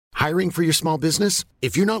Hiring for your small business?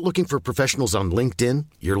 If you're not looking for professionals on LinkedIn,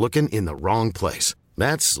 you're looking in the wrong place.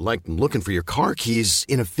 That's like looking for your car keys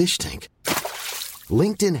in a fish tank.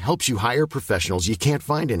 LinkedIn helps you hire professionals you can't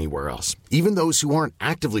find anywhere else, even those who aren't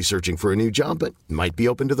actively searching for a new job but might be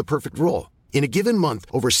open to the perfect role. In a given month,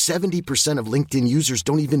 over 70% of LinkedIn users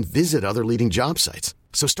don't even visit other leading job sites.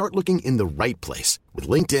 So start looking in the right place. With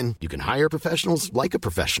LinkedIn, you can hire professionals like a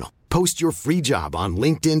professional. Post your free job on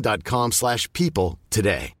linkedin.com/people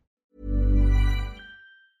today.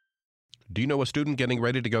 Do you know a student getting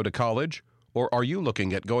ready to go to college? Or are you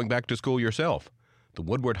looking at going back to school yourself? The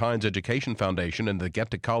Woodward Hines Education Foundation and the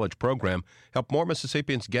Get to College program help more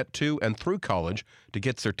Mississippians get to and through college to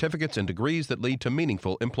get certificates and degrees that lead to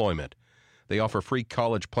meaningful employment. They offer free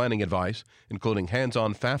college planning advice, including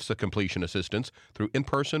hands-on FAFSA completion assistance through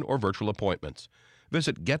in-person or virtual appointments.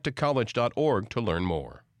 Visit gettocollege.org to learn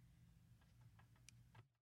more.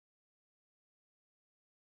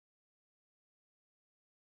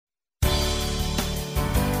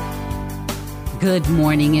 Good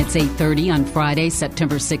morning. It's 8:30 on Friday,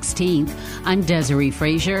 September 16th. I'm Desiree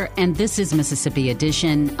Frazier, and this is Mississippi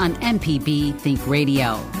Edition on MPB Think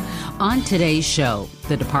Radio. On today's show,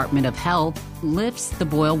 the Department of Health lifts the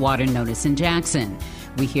boil water notice in Jackson.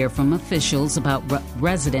 We hear from officials about what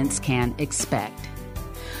residents can expect.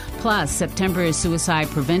 Plus, September is Suicide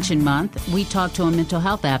Prevention Month. We talk to a mental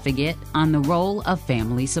health advocate on the role of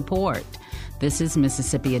family support. This is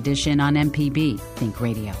Mississippi Edition on MPB Think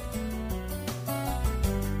Radio.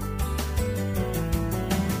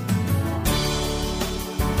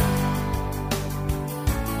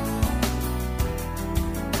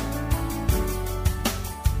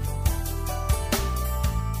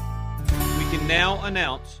 Now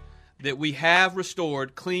announce that we have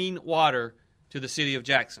restored clean water to the city of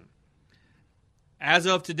Jackson. As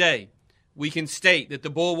of today, we can state that the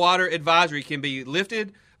boil water advisory can be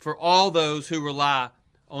lifted for all those who rely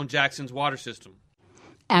on Jackson's water system.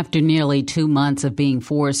 After nearly 2 months of being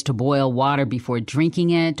forced to boil water before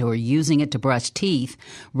drinking it or using it to brush teeth,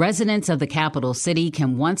 residents of the capital city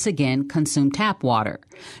can once again consume tap water.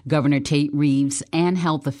 Governor Tate Reeves and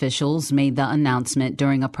health officials made the announcement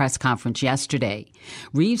during a press conference yesterday.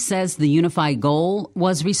 Reeves says the unified goal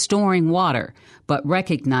was restoring water, but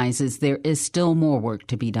recognizes there is still more work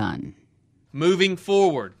to be done. Moving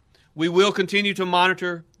forward, we will continue to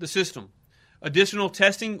monitor the system. Additional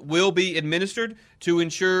testing will be administered to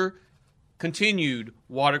ensure continued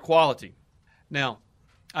water quality. Now,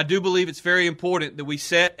 I do believe it's very important that we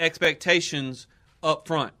set expectations up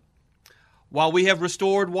front. While we have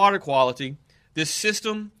restored water quality, this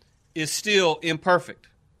system is still imperfect,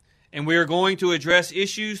 and we are going to address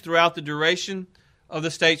issues throughout the duration of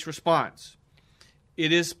the state's response.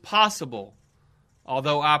 It is possible,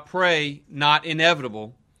 although I pray not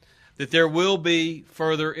inevitable, that there will be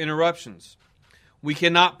further interruptions. We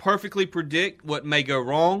cannot perfectly predict what may go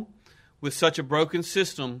wrong with such a broken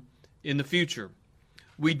system in the future.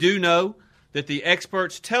 We do know that the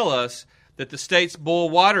experts tell us that the state's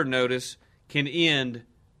boil water notice can end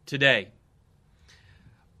today.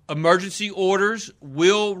 Emergency orders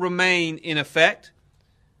will remain in effect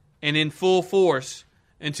and in full force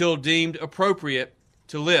until deemed appropriate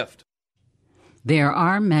to lift. There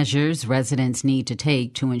are measures residents need to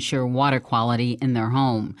take to ensure water quality in their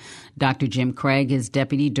home. Dr. Jim Craig is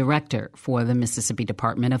Deputy Director for the Mississippi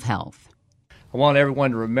Department of Health. I want everyone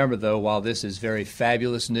to remember, though, while this is very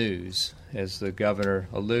fabulous news, as the governor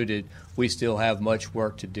alluded, we still have much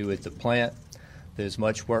work to do at the plant. There's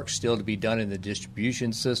much work still to be done in the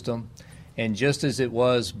distribution system. And just as it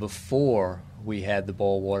was before we had the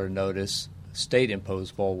boil water notice,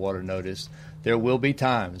 state-imposed boil water notice, there will be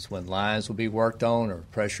times when lines will be worked on or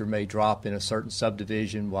pressure may drop in a certain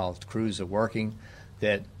subdivision while crews are working,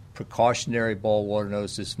 that precautionary boil water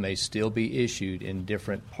notices may still be issued in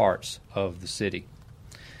different parts of the city.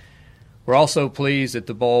 We're also pleased that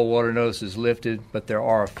the boil water notice is lifted, but there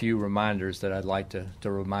are a few reminders that I'd like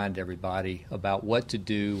to remind everybody about what to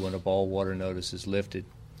do when a boil water notice is lifted.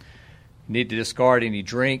 You need to discard any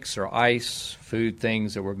drinks or ice, food,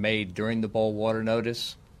 things that were made during the boil water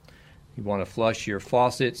notice. You want to flush your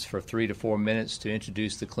faucets for 3 to 4 minutes to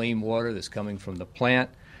introduce the clean water that's coming from the plant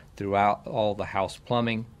throughout all the house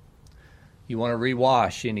plumbing. You want to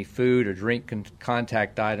rewash any food or drink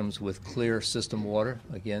contact items with clear system water,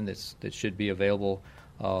 again, that should be available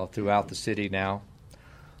throughout the city now.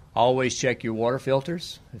 Always check your water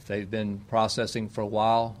filters. If they've been processing for a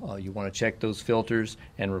while, you want to check those filters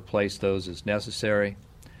and replace those as necessary.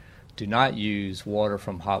 Do not use water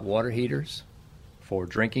from hot water heaters for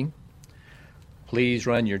drinking. Please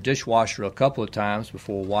run your dishwasher a couple of times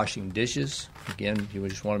before washing dishes. Again, you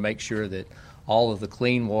just want to make sure that all of the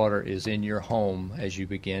clean water is in your home as you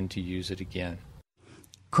begin to use it again.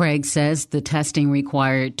 Craig says the testing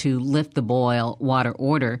required to lift the boil water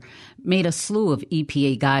order made a slew of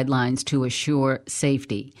EPA guidelines to assure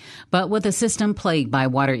safety. But with a system plagued by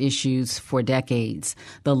water issues for decades,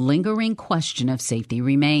 the lingering question of safety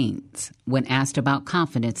remains. When asked about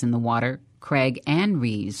confidence in the water, Craig and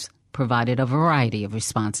Reeves provided a variety of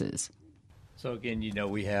responses. So again,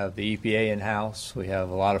 we have the EPA in-house. We have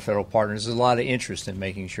a lot of federal partners. There's a lot of interest in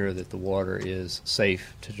making sure that the water is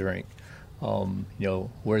safe to drink.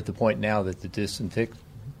 We're at the point now that the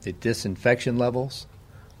disinfection levels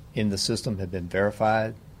in the system have been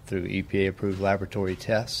verified through EPA-approved laboratory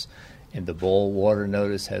tests, and the boil water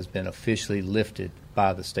notice has been officially lifted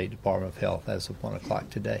by the State Department of Health as of 1 o'clock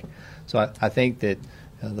today. So I think that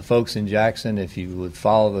the folks in Jackson, if you would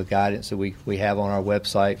follow the guidance that we have on our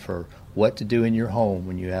website for what to do in your home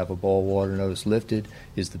when you have a boil water notice lifted,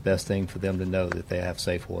 is the best thing for them to know that they have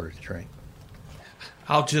safe water to drink.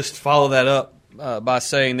 I'll just follow that up by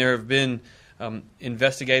saying there have been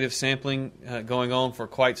investigative sampling going on for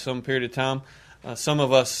quite some period of time. Some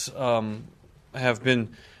of us have been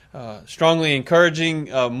strongly encouraging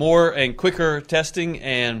more and quicker testing,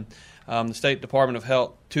 and the State Department of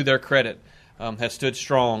Health, to their credit, has stood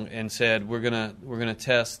strong and said we're gonna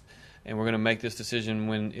test and we're going to make this decision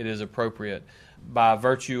when it is appropriate. By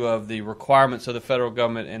virtue of the requirements of the federal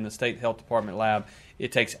government and the state health department lab,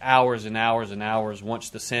 it takes hours and hours and hours once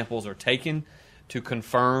the samples are taken to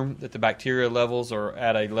confirm that the bacteria levels are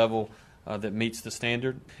at a level that meets the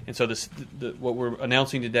standard. And so what we're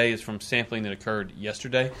announcing today is from sampling that occurred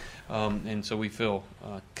yesterday, and so we feel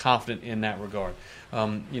confident in that regard.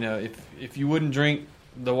 If you wouldn't drink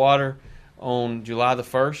the water on July the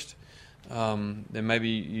 1st, then maybe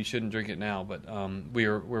you shouldn't drink it now. But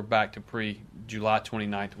we're back to pre-July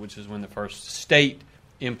 29th, which is when the first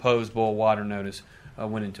state-imposed boil water notice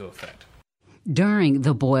went into effect. During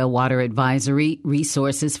the boil water advisory,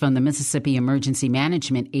 resources from the Mississippi Emergency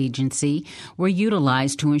Management Agency were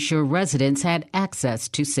utilized to ensure residents had access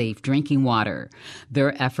to safe drinking water.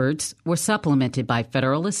 Their efforts were supplemented by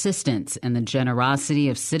federal assistance and the generosity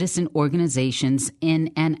of citizen organizations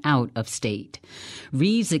in and out of state.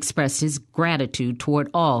 Reeves expressed his gratitude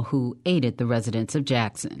toward all who aided the residents of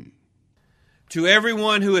Jackson. To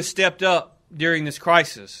everyone who has stepped up during this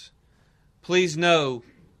crisis, please know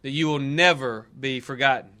that you will never be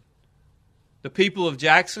forgotten. The people of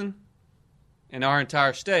Jackson and our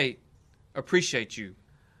entire state appreciate you.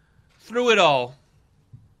 Through it all,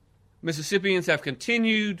 Mississippians have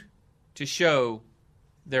continued to show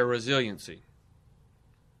their resiliency.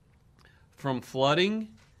 From flooding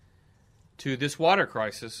to this water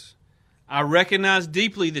crisis, I recognize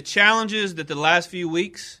deeply the challenges that the last few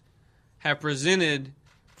weeks have presented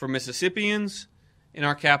for Mississippians in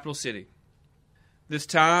our capital city. This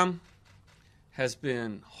time has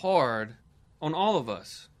been hard on all of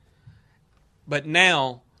us. But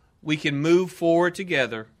now we can move forward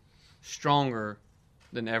together stronger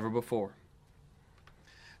than ever before.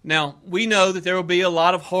 Now, we know that there will be a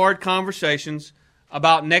lot of hard conversations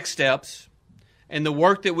about next steps and the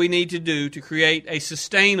work that we need to do to create a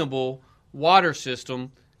sustainable water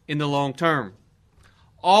system in the long term.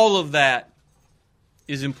 All of that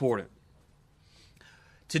is important.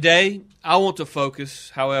 Today, I want to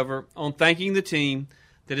focus, however, on thanking the team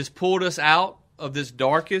that has pulled us out of this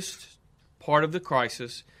darkest part of the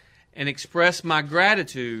crisis and express my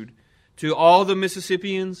gratitude to all the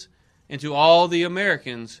Mississippians and to all the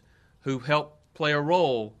Americans who helped play a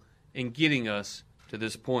role in getting us to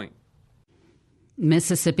this point.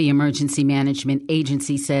 Mississippi Emergency Management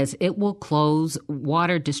Agency says it will close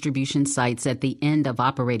water distribution sites at the end of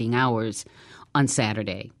operating hours on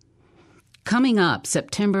Saturday. Coming up,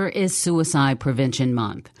 September is Suicide Prevention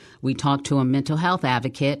Month. We talk to a mental health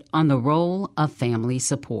advocate on the role of family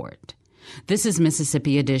support. This is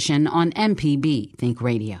Mississippi Edition on MPB Think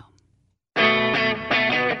Radio.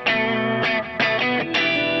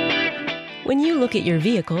 When you look at your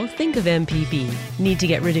vehicle, think of MPB. Need to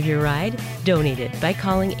get rid of your ride? Donate it by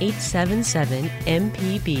calling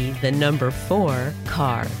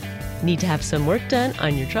 877-MPB-4-CAR. Need to have some work done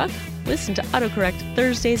on your truck? Listen to AutoCorrect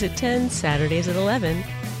Thursdays at 10, Saturdays at 11.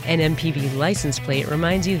 An MPB license plate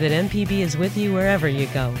reminds you that MPB is with you wherever you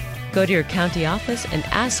go. Go to your county office and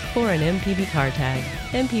ask for an MPB car tag.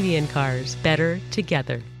 MPB and cars, better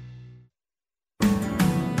together.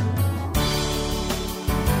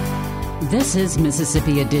 This is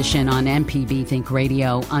Mississippi Edition on MPB Think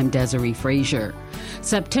Radio. I'm Desiree Frazier.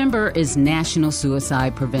 September is National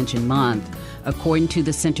Suicide Prevention Month. According to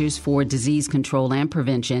the Centers for Disease Control and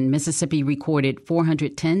Prevention, Mississippi recorded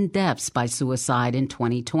 410 deaths by suicide in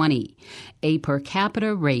 2020, a per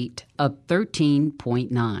capita rate of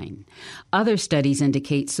 13.9. Other studies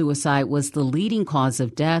indicate suicide was the leading cause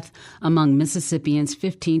of death among Mississippians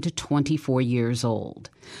 15 to 24 years old.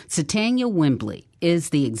 Satania Wembley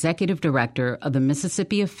is the executive director of the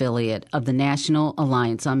Mississippi affiliate of the National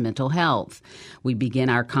Alliance on Mental Health. We begin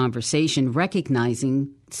our conversation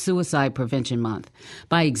recognizing Suicide Prevention Month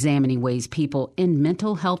by examining ways people in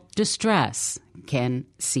mental health distress can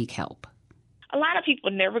seek help. A lot of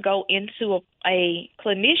people never go into a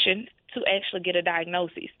clinician to actually get a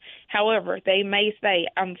diagnosis. However, they may say,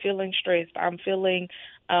 I'm feeling stressed, I'm feeling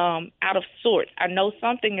out of sorts. I know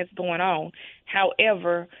something is going on.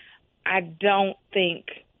 However, I don't think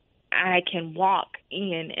I can walk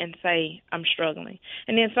in and say I'm struggling.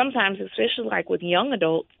 And then sometimes, especially like with young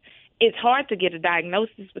adults, it's hard to get a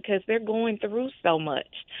diagnosis because they're going through so much.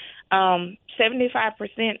 75%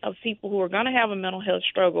 of people who are going to have a mental health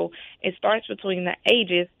struggle, it starts between the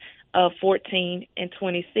ages of 14 and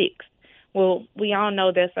 26. Well, we all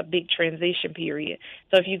know that's a big transition period.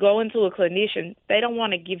 So if you go into a clinician, they don't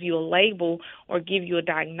want to give you a label or give you a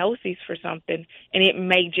diagnosis for something, and it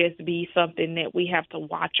may just be something that we have to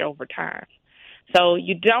watch over time. So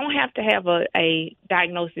you don't have to have a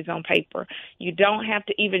diagnosis on paper. You don't have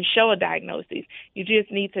to even show a diagnosis. You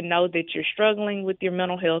just need to know that you're struggling with your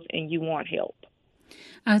mental health and you want help.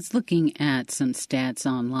 I was looking at some stats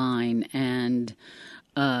online and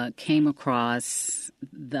came across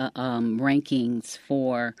the rankings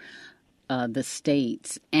for the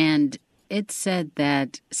states, and it said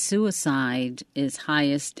that suicide is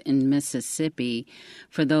highest in Mississippi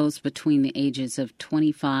for those between the ages of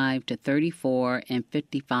 25 to 34 and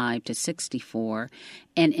 55 to 64.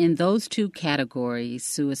 And in those two categories,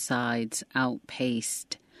 suicides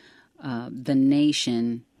outpaced the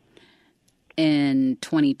nation in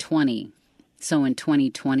 2020. So in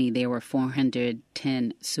 2020, there were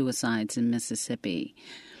 410 suicides in Mississippi.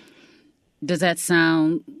 Does that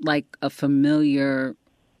sound like a familiar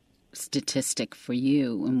statistic for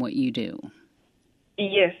you and what you do?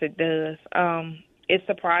 Yes, it does. It's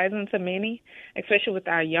surprising to many, especially with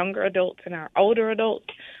our younger adults and our older adults.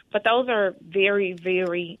 But those are very,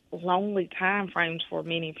 very lonely time frames for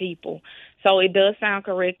many people. So it does sound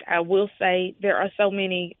correct. I will say there are so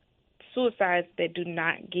many suicides that do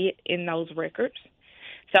not get in those records.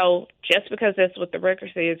 So just because that's what the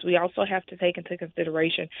record says, we also have to take into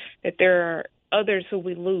consideration that there are others who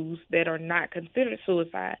we lose that are not considered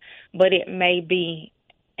suicide, but it may be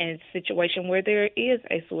a situation where there is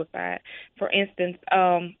a suicide. For instance,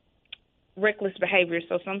 reckless behavior.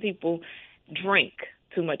 So some people drink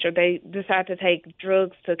too much or they decide to take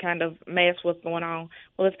drugs to kind of mask what's going on.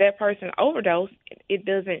 Well, if that person overdosed, it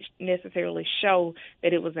doesn't necessarily show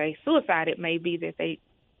that it was a suicide. It may be that they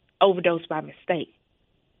overdosed by mistake.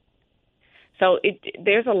 So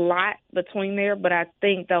there's a lot between there, but I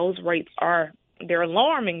think those rates they're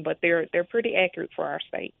alarming, but they're pretty accurate for our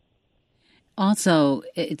state. Also,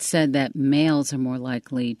 it said that males are more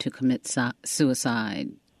likely to commit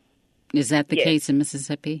suicide. Is that the case in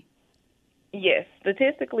Mississippi? Yes.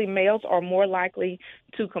 Statistically, males are more likely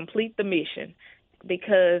to complete the mission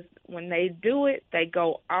because when they do it, they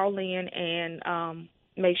go all in and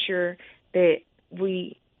make sure that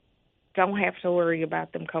we don't have to worry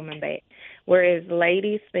about them coming back. Whereas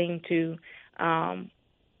ladies seem to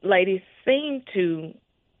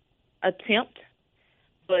attempt,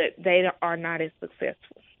 but they are not as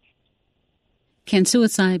successful. Can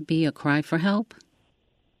suicide be a cry for help?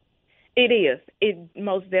 It is. It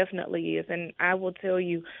most definitely is. And I will tell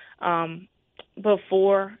you,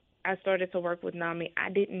 before I started to work with NAMI, I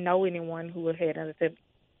didn't know anyone who had an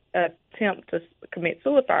attempt to commit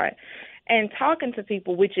suicide. And talking to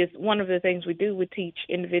people, which is one of the things we do, we teach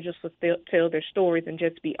individuals to tell their stories and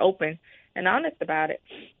just be open and honest about it.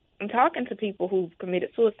 And talking to people who've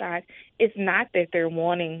committed suicide, it's not that they're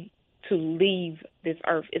wanting to leave this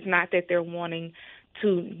earth. It's not that they're wanting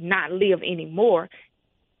to not live anymore.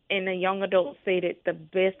 And the young adult said it the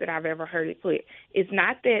best that I've ever heard it put. It's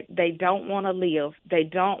not that they don't want to live. They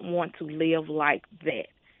don't want to live like that.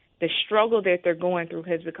 The struggle that they're going through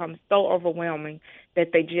has become so overwhelming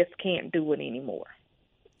that they just can't do it anymore.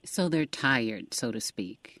 So they're tired, so to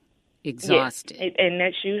speak, exhausted. Yes, and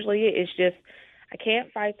that's usually it. It's just, I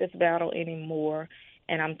can't fight this battle anymore,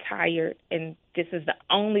 and I'm tired, and this is the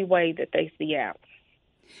only way that they see out.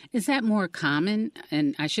 Is that more common?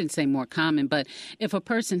 And I shouldn't say more common, but if a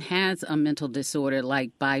person has a mental disorder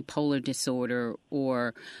like bipolar disorder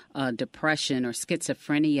or depression or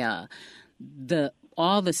schizophrenia,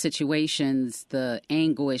 all the situations, the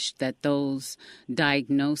anguish that those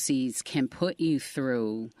diagnoses can put you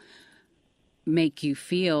through make you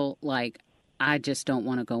feel like, I just don't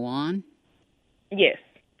want to go on? Yes.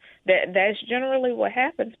 That's generally what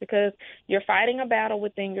happens because you're fighting a battle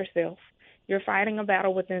within yourself. You're fighting a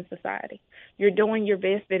battle within society. You're doing your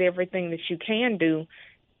best at everything that you can do.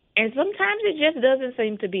 And sometimes it just doesn't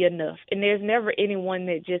seem to be enough. And there's never anyone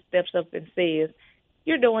that just steps up and says,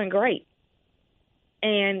 you're doing great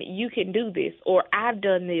and you can do this, or I've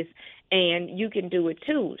done this and you can do it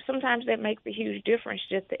too. Sometimes that makes a huge difference,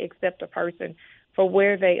 just to accept a person for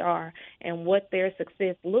where they are and what their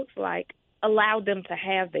success looks like. Allow them to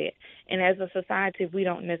have that. And as a society, we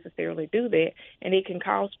don't necessarily do that. And it can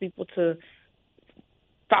cause people to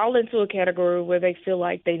fall into a category where they feel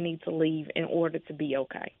like they need to leave in order to be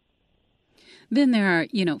okay. Then there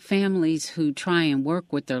are, families who try and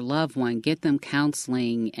work with their loved one, get them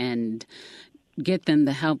counseling and get them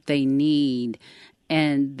the help they need,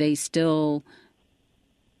 and they still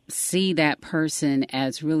see that person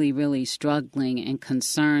as really, really struggling and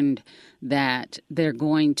concerned that they're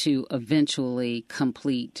going to eventually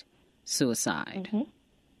complete suicide.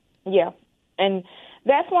 Mm-hmm. Yeah. And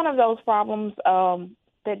that's one of those problems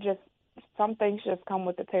that just, some things just come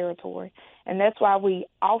with the territory. And that's why we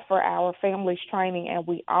offer our families training, and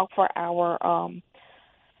we offer our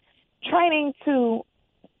training to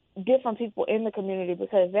different people in the community,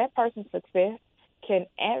 because that person's success can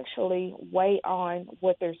actually weigh on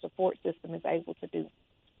what their support system is able to do.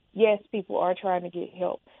 Yes, people are trying to get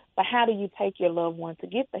help, but how do you take your loved one to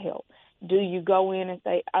get the help? Do you go in and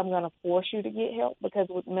say, I'm going to force you to get help? Because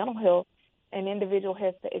with mental health, an individual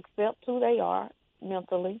has to accept who they are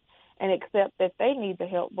mentally and accept that they need the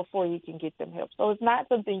help before you can get them help. So it's not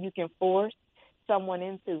something you can force someone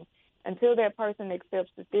into. Until that person accepts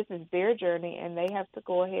that this is their journey and they have to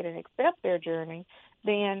go ahead and accept their journey,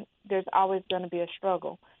 then there's always going to be a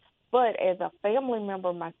struggle. But as a family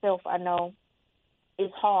member myself, I know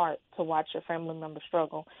it's hard to watch a family member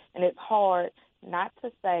struggle. And it's hard not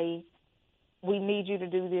to say, we need you to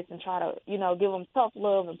do this, and try to, give them tough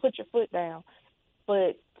love and put your foot down.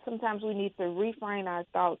 But sometimes we need to reframe our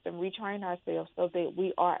thoughts and retrain ourselves so that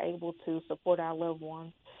we are able to support our loved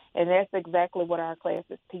ones. And that's exactly what our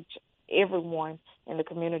classes teach everyone in the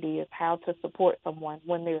community, is how to support someone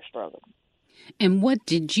when they're struggling. And what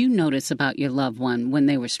did you notice about your loved one when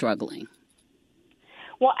they were struggling?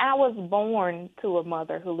 Well, I was born to a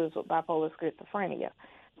mother who lives with bipolar schizophrenia.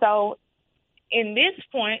 So in this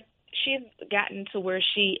point, she's gotten to where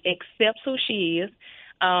she accepts who she is,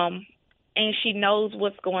 and she knows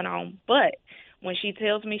what's going on. But when she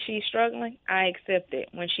tells me she's struggling, I accept it.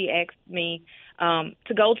 When she asks me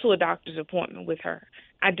to go to a doctor's appointment with her,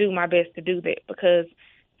 I do my best to do that, because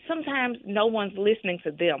sometimes no one's listening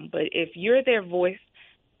to them. But if you're their voice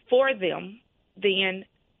for them, then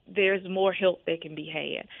there's more help that can be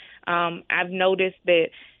had. I've noticed that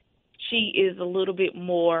she is a little bit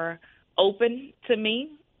more open to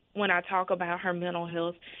me when I talk about her mental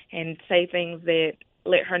health and say things that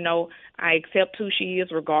let her know I accept who she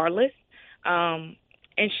is regardless. And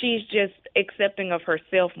she's just accepting of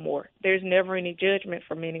herself more. There's never any judgment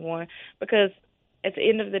from anyone, because at the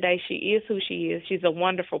end of the day, she is who she is. She's a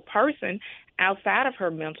wonderful person outside of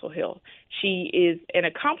her mental health. She is an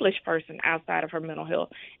accomplished person outside of her mental health.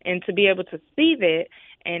 And to be able to see that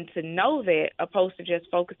and to know that, opposed to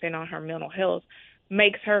just focusing on her mental health,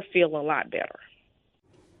 makes her feel a lot better.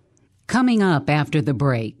 Coming up after the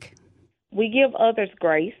break. We give others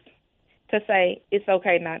grace to say it's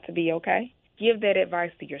okay not to be okay. Give that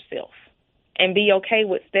advice to yourself and be okay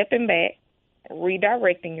with stepping back,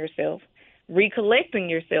 redirecting yourself, recollecting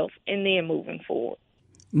yourself, and then moving forward.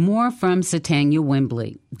 More from Satania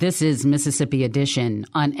Wembley. This is Mississippi Edition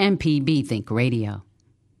on MPB Think Radio.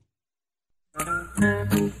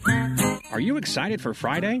 Are you excited for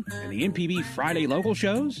Friday and the MPB Friday local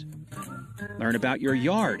shows? Learn about your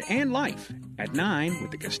yard and life at 9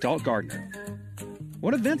 with the Gestalt Gardener.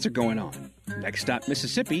 What events are going on? Next Stop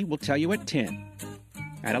Mississippi will tell you at 10.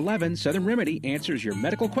 At 11, Southern Remedy answers your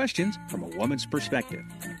medical questions from a woman's perspective.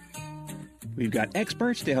 We've got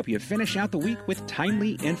experts to help you finish out the week with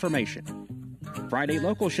timely information. Friday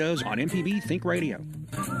local shows on MPB Think Radio.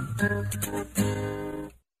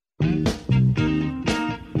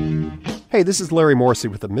 Hey, this is Larry Morrissey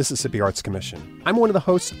with the Mississippi Arts Commission. I'm one of the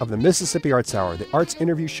hosts of the Mississippi Arts Hour, the arts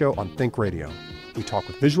interview show on Think Radio. We talk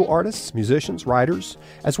with visual artists, musicians, writers,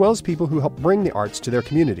 as well as people who help bring the arts to their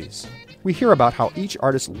communities. We hear about how each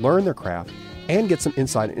artist learned their craft and get some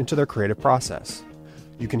insight into their creative process.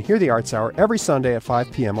 You can hear the Arts Hour every Sunday at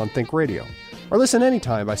 5 p.m. on Think Radio, or listen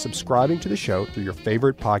anytime by subscribing to the show through your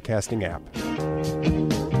favorite podcasting app.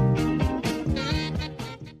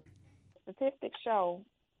 Statistics show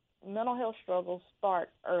mental health struggles start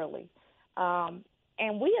early.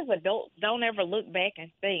 And we as adults don't ever look back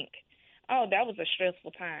and think, oh, that was a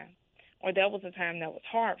stressful time, or that was a time that was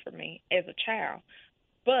hard for me as a child.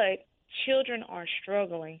 But children are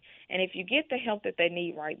struggling, and if you get the help that they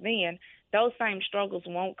need right then, those same struggles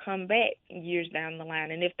won't come back years down the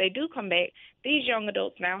line. And if they do come back, these young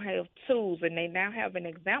adults now have tools, and they now have an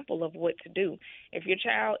example of what to do. If your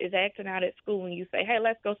child is acting out at school and you say, hey,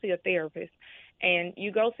 let's go see a therapist, and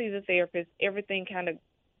you go see the therapist, everything kind of,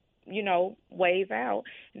 weighs out.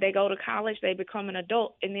 They go to college, they become an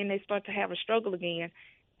adult, and then they start to have a struggle again.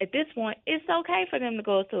 At this point, it's okay for them to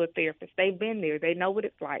go to a therapist. They've been there. They know what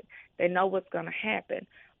it's like. They know what's going to happen.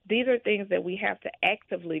 These are things that we have to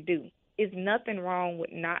actively do. There's nothing wrong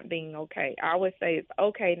with not being okay. I always say it's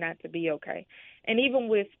okay not to be okay. And even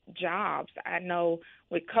with jobs, I know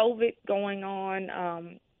with COVID going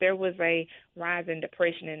on, there was a rise in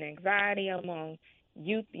depression and anxiety among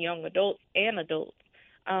youth, young adults, and adults.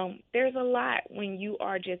 There's a lot when you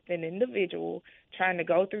are just an individual trying to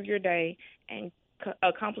go through your day and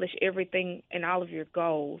accomplish everything and all of your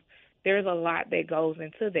goals. There's a lot that goes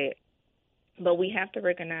into that. But we have to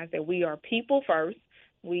recognize that we are people first.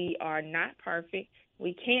 We are not perfect.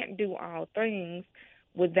 We can't do all things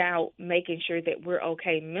without making sure that we're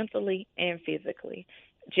okay mentally and physically.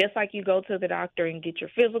 Just like you go to the doctor and get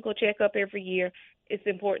your physical checkup every year, it's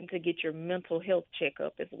important to get your mental health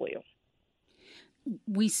checkup as well.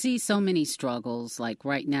 We see so many struggles. Like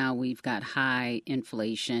right now, we've got high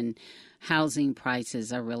inflation. Housing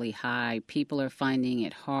prices are really high. People are finding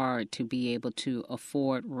it hard to be able to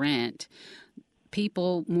afford rent.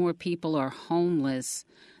 More people are homeless.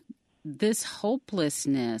 This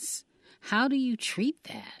hopelessness, how do you treat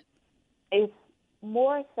that? It's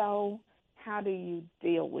more so, how do you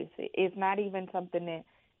deal with it? It's not even something that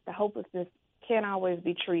the hopelessness can't always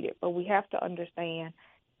be treated, but we have to understand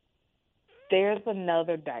there's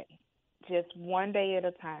another day, just one day at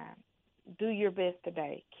a time. Do your best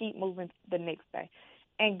today. Keep moving the next day,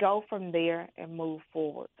 and go from there and move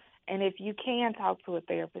forward. And if you can talk to a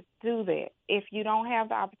therapist, do that. If you don't have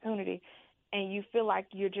the opportunity and you feel like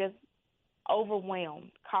you're just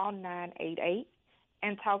overwhelmed, call 988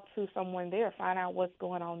 and talk to someone there. Find out what's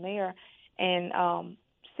going on there and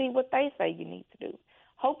see what they say you need to do.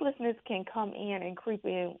 Hopelessness can come in and creep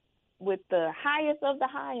in with the highest of the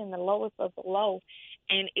high and the lowest of the low,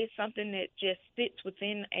 and it's something that just sits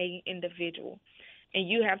within a individual. And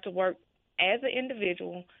you have to work as an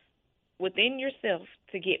individual within yourself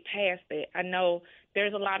to get past that. I know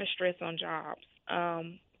there's a lot of stress on jobs,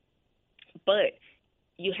 but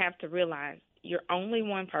you have to realize you're only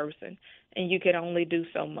one person and you can only do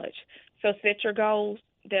so much. So set your goals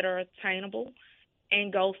that are attainable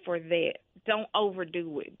and go for that. Don't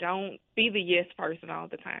overdo it. Don't be the yes person all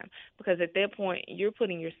the time, because at that point you're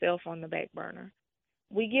putting yourself on the back burner.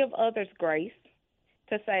 We give others grace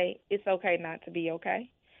to say it's okay not to be okay.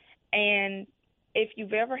 And if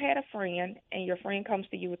you've ever had a friend and your friend comes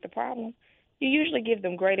to you with the problem, you usually give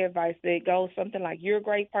them great advice that goes something like, you're a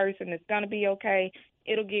great person, it's going to be okay,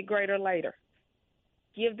 it'll get greater later.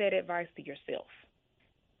 Give that advice to yourself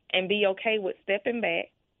and be okay with stepping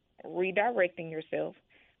back, redirecting yourself,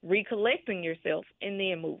 recollecting yourself, and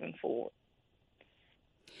then moving forward.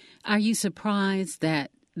 Are you surprised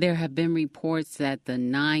that there have been reports that the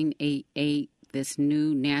 988, this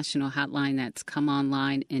new national hotline that's come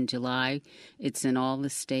online in July, it's in all the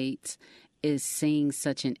states, is seeing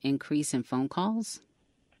such an increase in phone calls?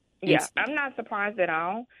 Yeah, I'm not surprised at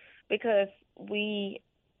all, because we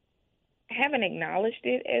haven't acknowledged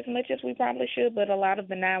it as much as we probably should, but a lot of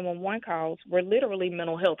the 911 calls were literally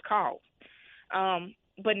mental health calls.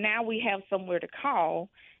 But now we have somewhere to call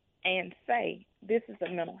and say, this is a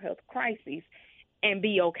mental health crisis, and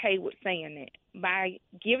be okay with saying it. By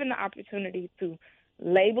giving the opportunity to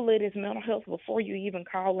label it as mental health before you even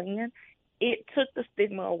call in, it took the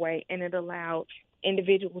stigma away, and it allowed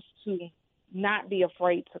individuals to not be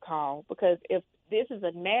afraid to call. Because if this is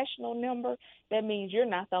a national number, that means you're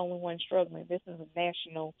not the only one struggling. This is a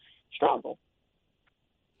national struggle.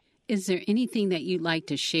 Is there anything that you'd like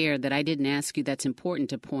to share that I didn't ask you that's important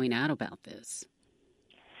to point out about this?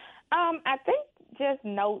 I think just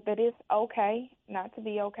note that it's okay not to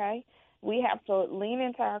be okay. We have to lean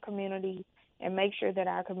into our communities and make sure that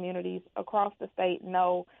our communities across the state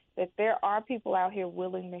know that there are people out here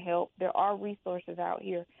willing to help. There are resources out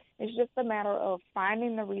here. It's just a matter of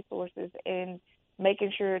finding the resources and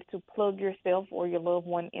making sure to plug yourself or your loved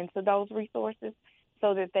one into those resources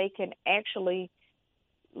so that they can actually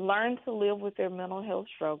learn to live with their mental health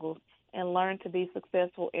struggles and learn to be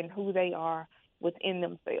successful in who they are within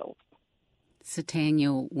themselves.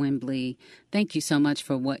 Satania Wembley, thank you so much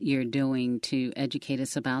for what you're doing to educate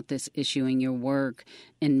us about this issue and your work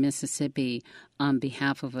in Mississippi on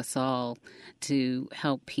behalf of us all to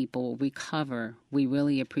help people recover. We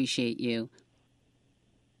really appreciate you.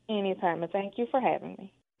 Anytime, and thank you for having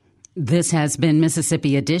me. This has been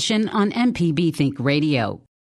Mississippi Edition on MPB Think Radio.